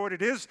fix for it.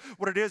 It is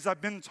what it is.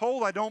 I've been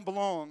told I don't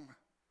belong.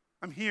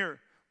 I'm here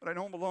but I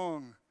don't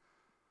belong.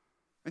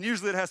 And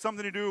usually it has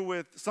something to do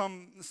with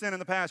some sin in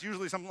the past,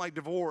 usually something like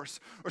divorce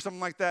or something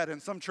like that.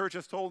 And some church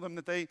has told them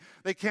that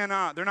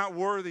they're not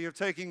worthy of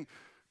taking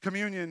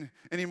communion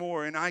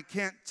anymore. And I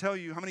can't tell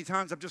you how many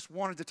times I've just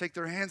wanted to take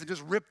their hands and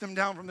just rip them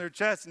down from their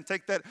chest and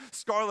take that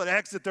scarlet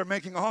X that they're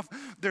making off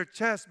their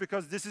chest,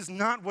 because this is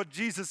not what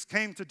Jesus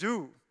came to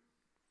do.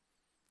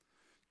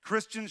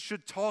 Christians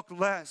should talk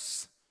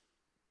less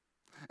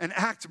and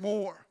act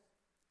more.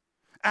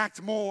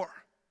 Act more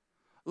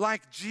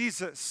like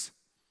Jesus,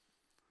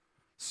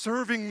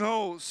 serving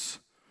those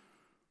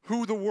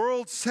who the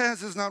world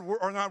says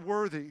are not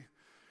worthy,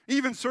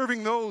 even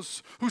serving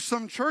those who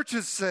some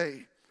churches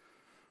say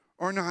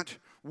are not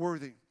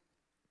worthy.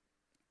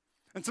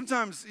 And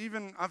sometimes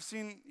even I've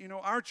seen,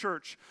 our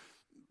church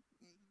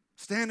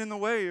stand in the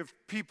way of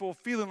people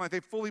feeling like they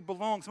fully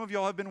belong. Some of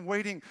y'all have been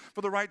waiting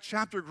for the right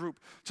chapter group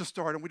to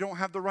start, and we don't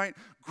have the right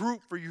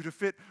group for you to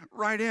fit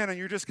right in, and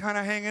you're just kind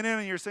of hanging in,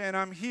 and you're saying,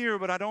 I'm here,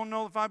 but I don't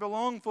know if I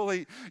belong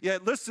fully.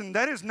 Yet listen,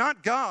 that is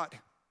not God.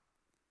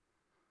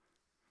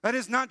 That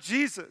is not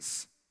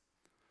Jesus.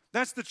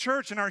 That's the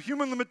church and our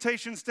human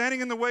limitations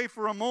standing in the way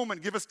for a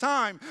moment. Give us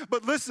time.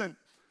 But listen,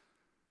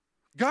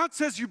 God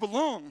says you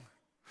belong.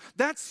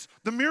 That's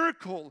the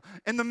miracle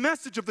and the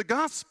message of the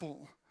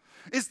gospel,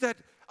 is that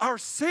our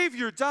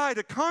Savior died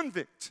a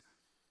convict.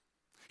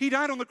 He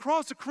died on the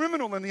cross a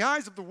criminal in the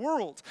eyes of the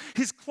world.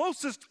 His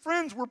closest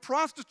friends were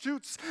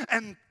prostitutes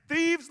and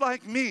thieves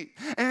like me.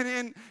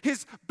 And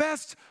his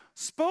best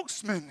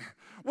spokesman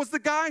was the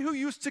guy who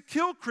used to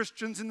kill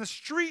Christians in the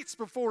streets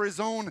before his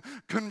own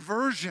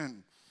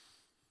conversion.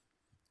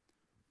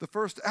 The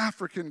first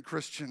African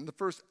Christian, the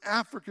first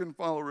African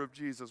follower of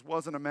Jesus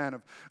wasn't a man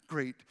of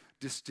great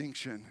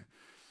distinction,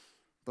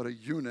 but a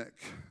eunuch,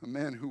 a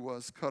man who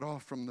was cut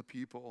off from the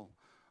people,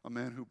 a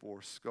man who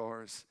bore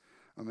scars,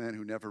 a man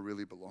who never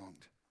really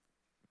belonged.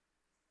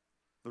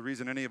 The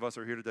reason any of us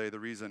are here today, the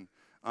reason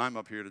I'm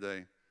up here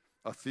today,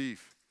 a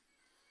thief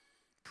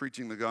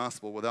preaching the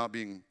gospel without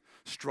being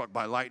struck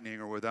by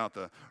lightning or without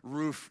the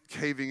roof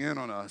caving in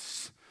on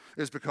us,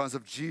 is because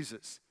of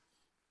Jesus.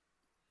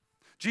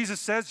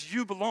 Jesus says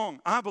you belong,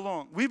 I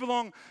belong, we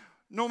belong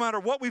no matter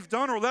what we've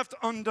done or left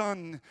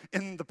undone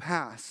in the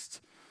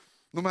past.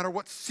 No matter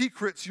what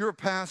secrets your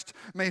past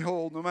may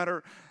hold, no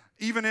matter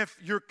even if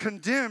you're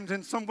condemned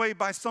in some way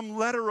by some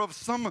letter of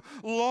some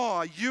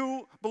law,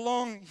 you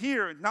belong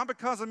here. Not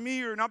because of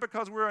me or not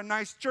because we're a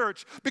nice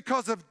church.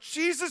 Because of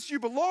Jesus, you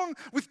belong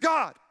with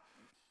God.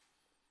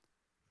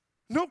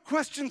 No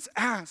questions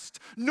asked.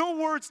 No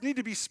words need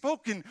to be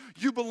spoken.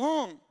 You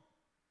belong.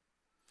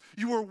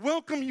 You are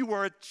welcome. You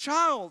are a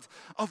child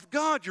of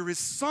God. You're His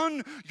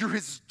son. You're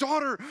His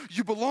daughter.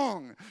 You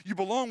belong. You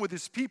belong with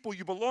His people.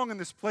 You belong in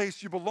this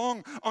place. You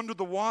belong under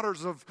the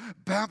waters of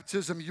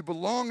baptism. You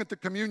belong at the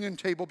communion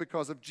table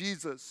because of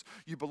Jesus.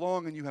 You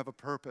belong and you have a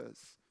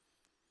purpose,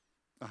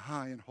 a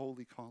high and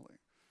holy calling.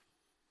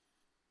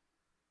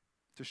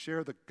 To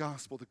share the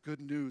gospel, the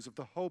good news of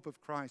the hope of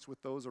Christ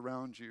with those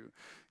around you.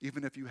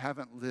 Even if you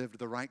haven't lived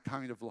the right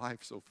kind of life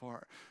so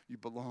far, you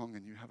belong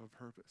and you have a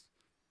purpose.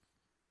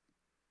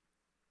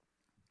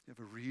 You have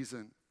a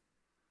reason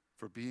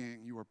for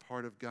being. You are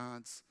part of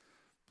God's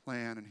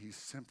plan, and He's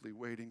simply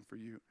waiting for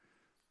you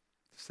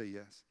to say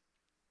yes.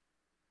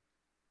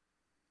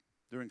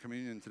 During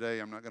communion today,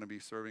 I'm not going to be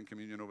serving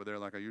communion over there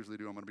like I usually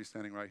do. I'm going to be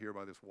standing right here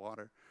by this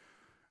water.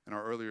 In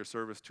our earlier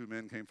service, 2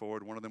 men came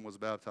forward. One of them was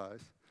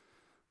baptized.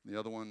 The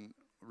other one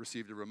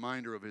received a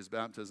reminder of his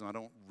baptism. I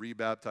don't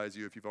re-baptize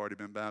you if you've already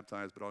been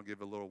baptized, but I'll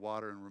give a little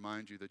water and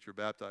remind you that you're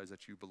baptized,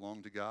 that you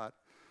belong to God.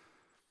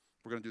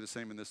 We're going to do the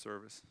same in this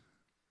service.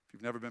 If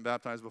you've never been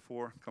baptized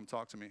before, come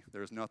talk to me.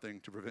 There's nothing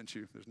to prevent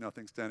you. There's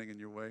nothing standing in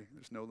your way.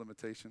 There's no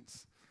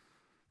limitations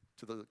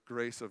to the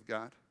grace of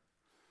God.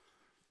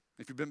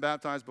 If you've been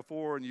baptized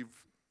before and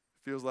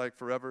feels like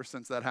forever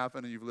since that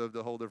happened and you've lived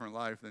a whole different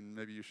life, then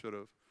maybe you should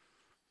have.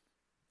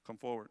 Come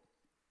forward.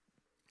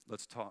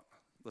 Let's talk.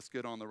 Let's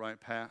get on the right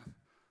path.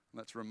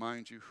 Let's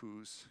remind you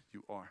whose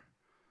you are.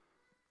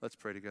 Let's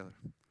pray together.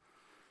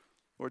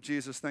 Lord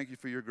Jesus, thank you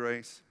for your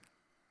grace.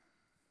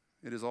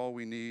 It is all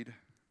we need.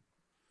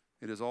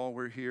 It is all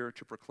we're here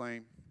to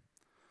proclaim.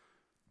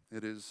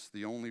 It is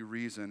the only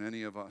reason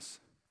any of us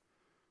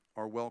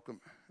are welcome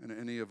and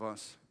any of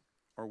us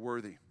are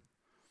worthy.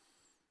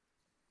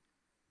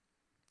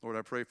 Lord,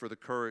 I pray for the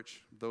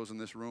courage of those in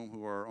this room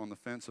who are on the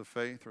fence of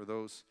faith, or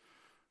those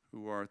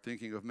who are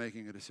thinking of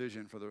making a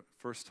decision for the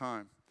first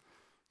time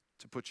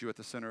to put you at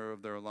the center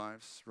of their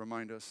lives.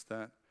 Remind us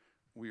that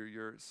we are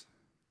yours,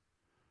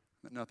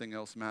 that nothing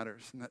else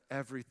matters, and that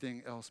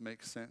everything else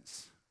makes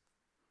sense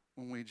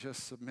when we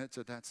just submit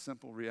to that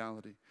simple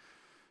reality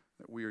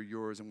that we are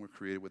yours and we're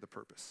created with a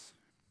purpose.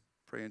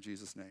 Pray in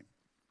Jesus' name.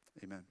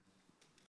 Amen.